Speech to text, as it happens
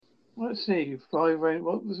Let's see.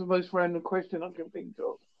 What was the most random question I can think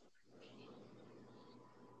of?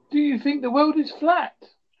 Do you think the world is flat?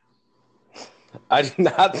 I do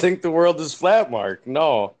not think the world is flat, Mark.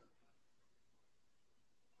 No.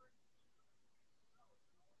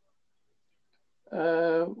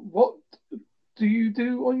 What do you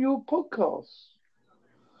do on your podcast?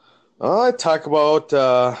 I talk about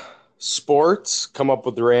sports, come up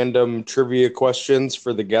with random trivia questions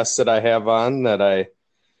for the guests that I have on that I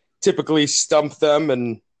typically stump them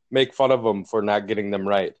and make fun of them for not getting them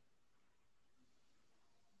right.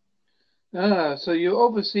 So you're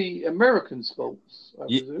obviously American sports, I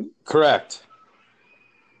presume. Correct.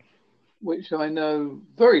 Which I know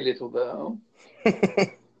very little about.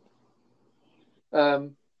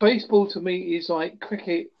 Baseball to me is like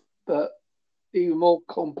cricket, but even more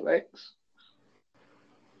complex.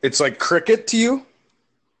 It's like cricket to you?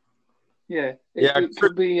 Yeah. It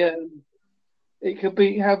could be. It could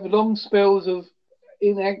be have long spells of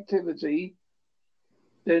inactivity,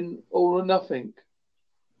 then all or nothing.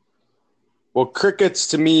 Well, crickets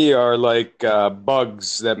to me are like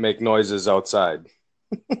bugs that make noises outside.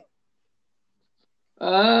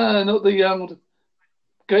 Not the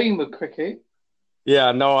game of cricket.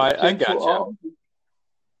 Yeah, no, I got you.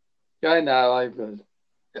 Yeah, I know. I've heard.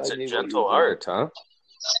 It's a gentle art, huh?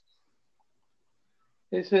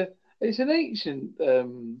 It's an ancient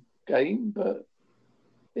game, but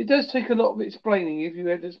it does take a lot of explaining. If you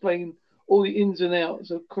had to explain all the ins and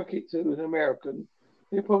outs of cricket to an American,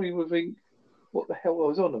 they probably would think, what the hell I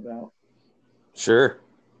was on about. Sure.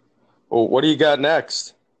 Well, what do you got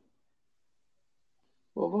next?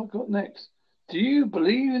 What have I got next? Do you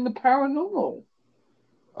believe in the paranormal?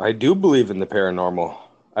 I do believe in the paranormal.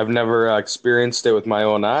 I've never experienced it with my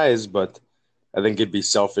own eyes, but I think it'd be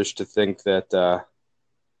selfish to think that,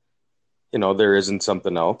 there isn't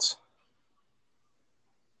something else.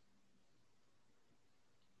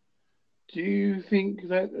 Do you think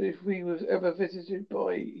that if we was ever visited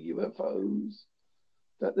by UFOs,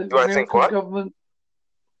 that the American government,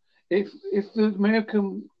 if the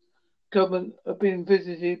American government have been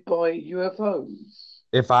visited by UFOs?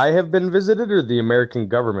 If I have been visited or the American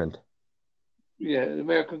government? Yeah, the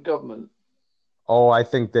American government. Oh, I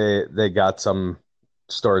think they got some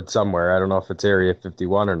stored somewhere. I don't know if it's Area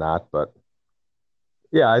 51 or not, but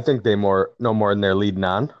yeah, I think they know more than they're leading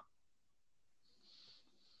on.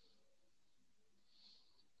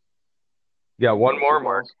 Yeah, one more,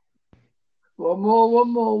 Mark. One more.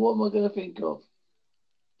 What am I going to think of?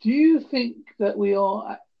 Do you think that we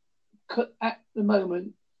are at the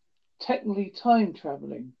moment technically time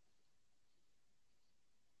traveling?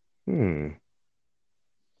 That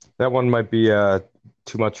one might be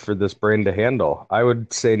too much for this brain to handle. I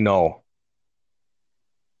would say no.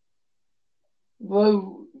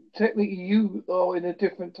 Though technically you are in a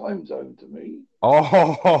different time zone to me.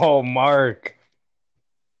 Oh, Mark.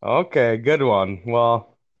 Okay, good one.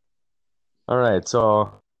 Well, all right,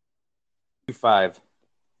 so 5.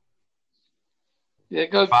 Yeah,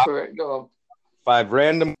 go for it. Go on. 5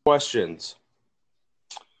 random questions.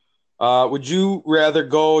 Would you rather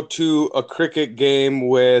go to a cricket game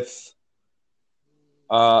with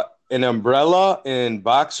an umbrella and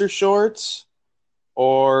boxer shorts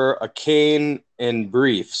or a cane and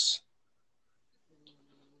briefs?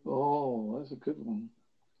 Oh, that's a good one.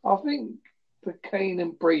 I think the cane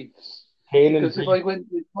and briefs. Because if I went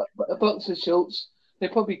with a boxer shorts,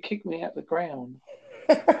 they'd probably kick me out the ground.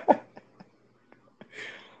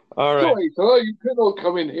 All right. Sorry, sir, you cannot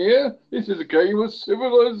come in here. This is a game of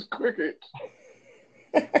civilized cricket.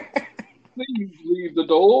 Please leave the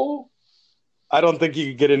door. I don't think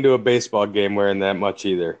you could get into a baseball game wearing that much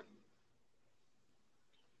either.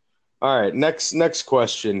 All right, next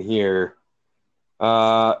question here.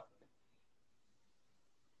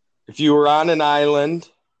 If you were on an island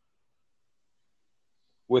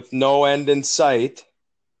with no end in sight,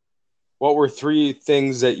 what were 3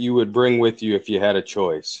 things that you would bring with you if you had a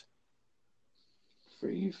choice?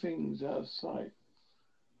 3 things out of sight.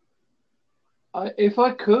 If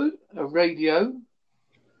I could, a radio,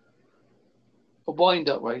 a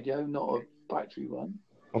wind-up radio, not a battery one.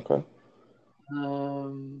 Okay.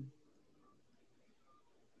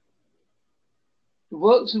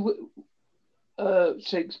 Works with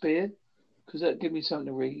Shakespeare, because that'd give me something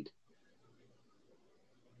to read.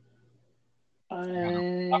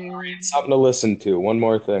 I'm gonna read something to listen to. One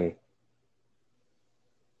more thing.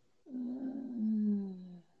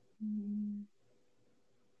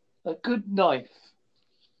 A good knife.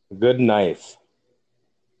 A good knife.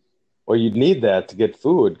 Well, you'd need that to get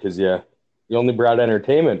food because you only brought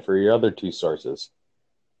entertainment for your other 2 sources.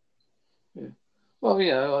 Yeah.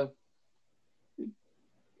 Well,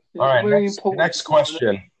 All right, next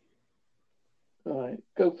question. All right,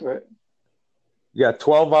 go for it. You got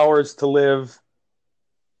 12 hours to live.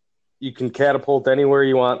 You can catapult anywhere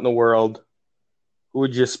you want in the world. Who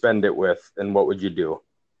would you spend it with, and what would you do?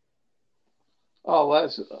 Oh,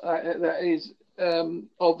 that is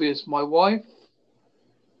obvious. My wife.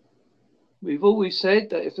 We've always said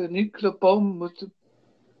that if a nuclear bomb was to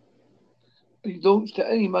be launched at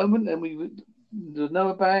any moment, and we would know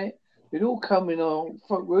about it, we'd all come in our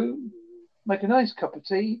front room, make a nice cup of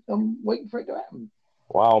tea, and wait for it to happen.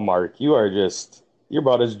 Wow, Mark, you're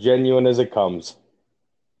about as genuine as it comes.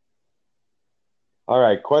 All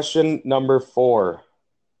right, question number 4.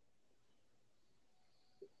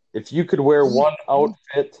 If you could wear one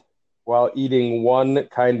outfit while eating one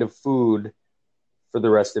kind of food for the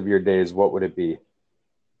rest of your days, what would it be?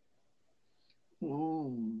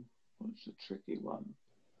 That's a tricky one.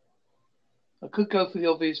 I could go for the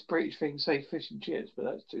obvious British thing, say fish and chips, but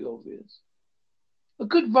that's too obvious. A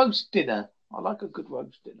good roast dinner. I like a good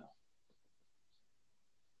roast dinner.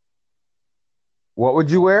 What would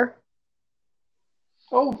you wear?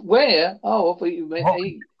 Oh, where? Oh, I thought you meant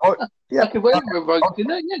eat. Oh, yeah. I could wear a roast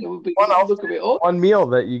dinner. Yeah, it would be look a bit odd. One meal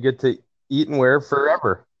that you get to eat and wear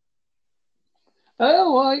forever.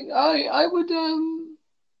 Oh, I would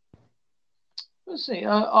let's see,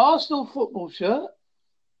 Arsenal football shirt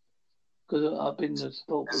because I've been to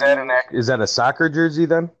sport. Is that a soccer jersey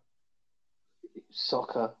then?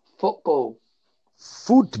 Soccer, football.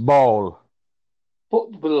 Football.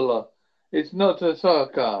 It's not a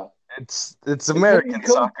soccer. It's American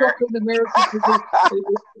soccer.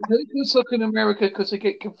 Soccer in America because they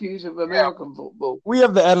get confused with American football. We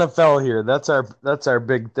have the NFL here. That's our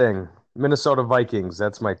big thing. Minnesota Vikings.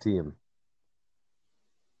 That's my team.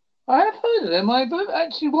 I have heard of them. I've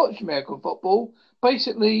actually watched American football.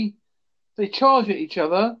 Basically, they charge at each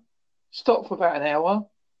other, stop for about an hour,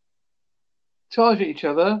 charge at each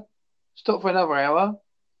other, stop for another hour,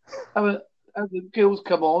 have the girls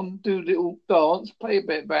come on, do a little dance, play a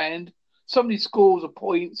bit of band. Somebody scores a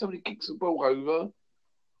point, somebody kicks the ball over,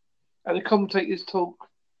 and the commentators talk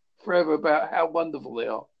forever about how wonderful they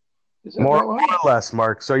are. Is that more right? or less,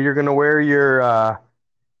 Mark. So you're going to wear your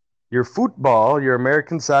football, your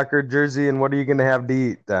American soccer jersey, and what are you going to have to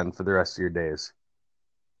eat then for the rest of your days?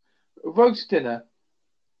 Roast dinner.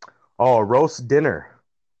 Oh, roast dinner.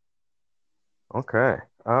 Okay.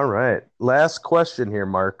 All right. Last question here,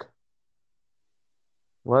 Mark.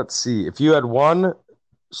 Let's see. If you had one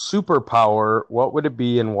superpower, what would it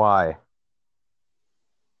be and why?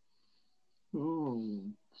 Ooh,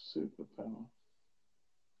 superpower.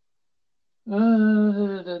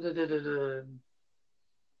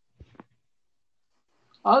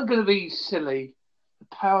 I'm going to be silly. The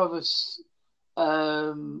power of a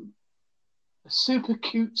super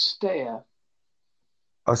cute stare.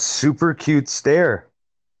 A super cute stare.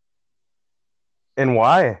 And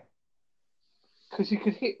why? Because you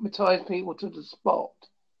could hypnotize people to the spot.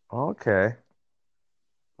 Okay.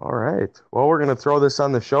 All right. Well, we're going to throw this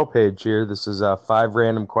on the show page here. This is 5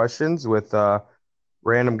 random questions with a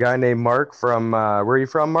random guy named Mark from, where are you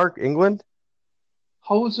from, Mark? England?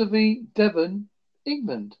 Holsworthy, Devon,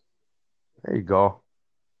 England. There you go.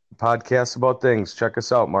 Podcast about things. Check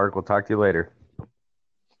us out, Mark. We'll talk to you later.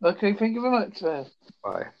 Okay, thank you very much.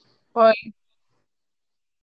 Bye. Bye.